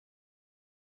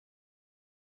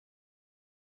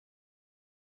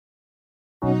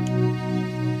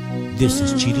This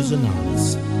is Cheaters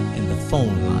Anonymous, and the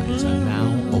phone lines are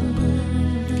now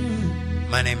open.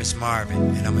 My name is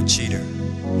Marvin, and I'm a cheater.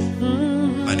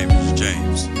 My name is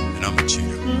James, and I'm a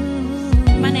cheater.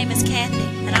 My name is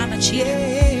Kathy, and I'm a cheater.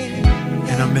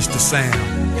 And I'm Mr. Sam,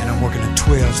 and I'm working a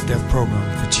 12-step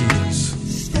program for cheaters.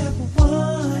 Step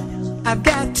one, I've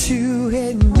got to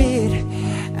admit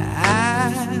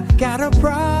I've got a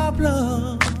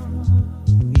problem.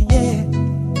 Yeah.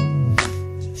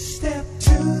 Step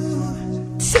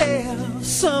two, tell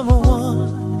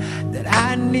someone that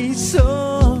I need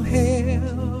some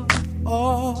help.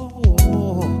 Oh.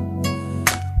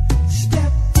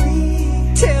 Step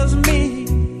three tells me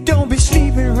don't be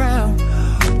sleeping around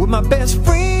with my best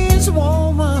friend's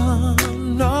woman.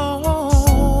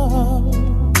 No.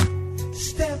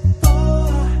 Step four,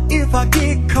 if I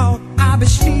get caught, I'll be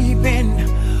sleeping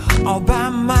all by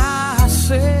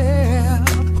myself.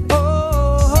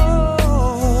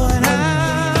 Oh, and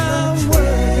I'm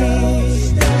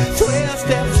working 12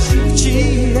 steps to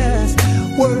cheaters,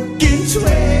 working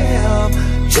 12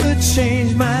 to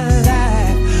change my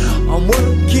life. I'm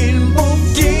working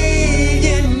both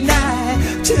day and night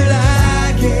till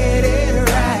I get it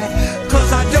right,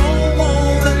 'cause I don't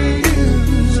wanna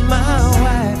lose my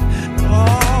wife.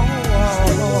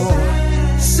 Oh,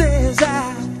 says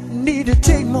I need to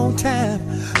take more time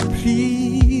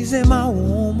pleasing my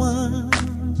woman.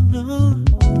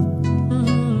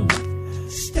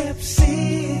 Step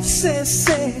six says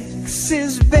sex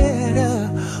is better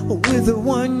with the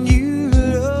one you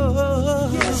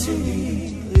love. Yes it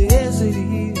is. Yes it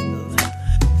is.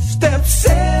 Step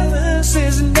seven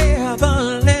says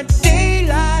never let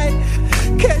daylight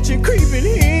catch you creeping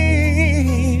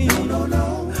in. No, no,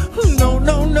 no. No,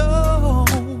 no, no.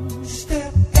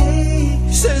 Step eight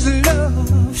says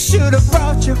love should have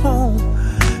brought you home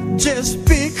just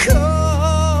because.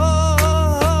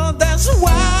 That's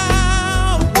why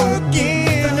I'm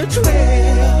working the 12.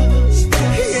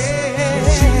 Yeah,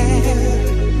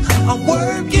 I'm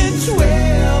working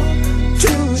 12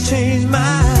 to change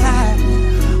my life.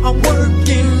 I'm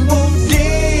working both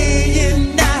day and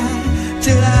night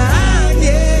till I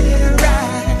get it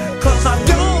right, 'cause I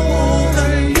don't wanna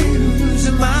lose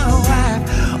my wife.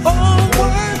 Oh, I'm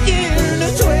working the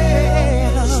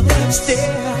 12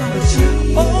 steps.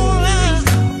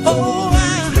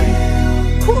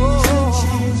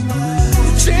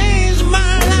 Change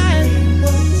my life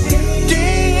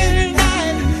day and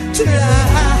night till I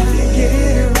get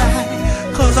it right,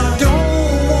 'cause I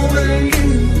don't wanna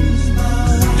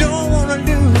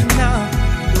lose now.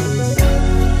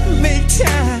 Make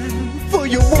time for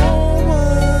your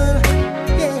woman,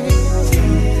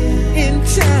 yeah. In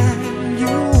time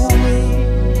you wait.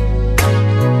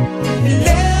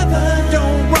 Never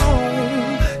don't wrong,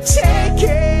 take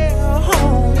care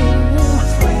home.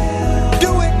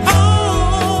 Do it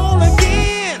all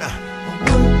again.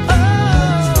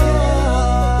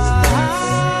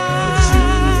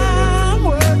 I'm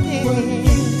working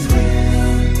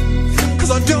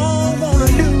 'cause I don't wanna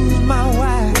lose my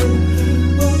wife.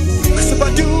 'Cause if I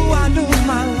do, I lose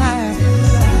my life.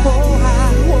 Oh, I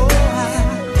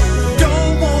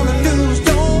don't wanna lose,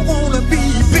 don't wanna be.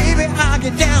 Baby, I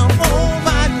get down on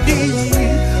my knees.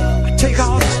 I take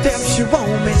all the steps you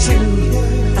want me to.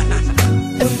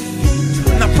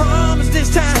 And I promise this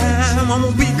time I'm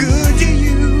gonna be good to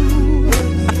you.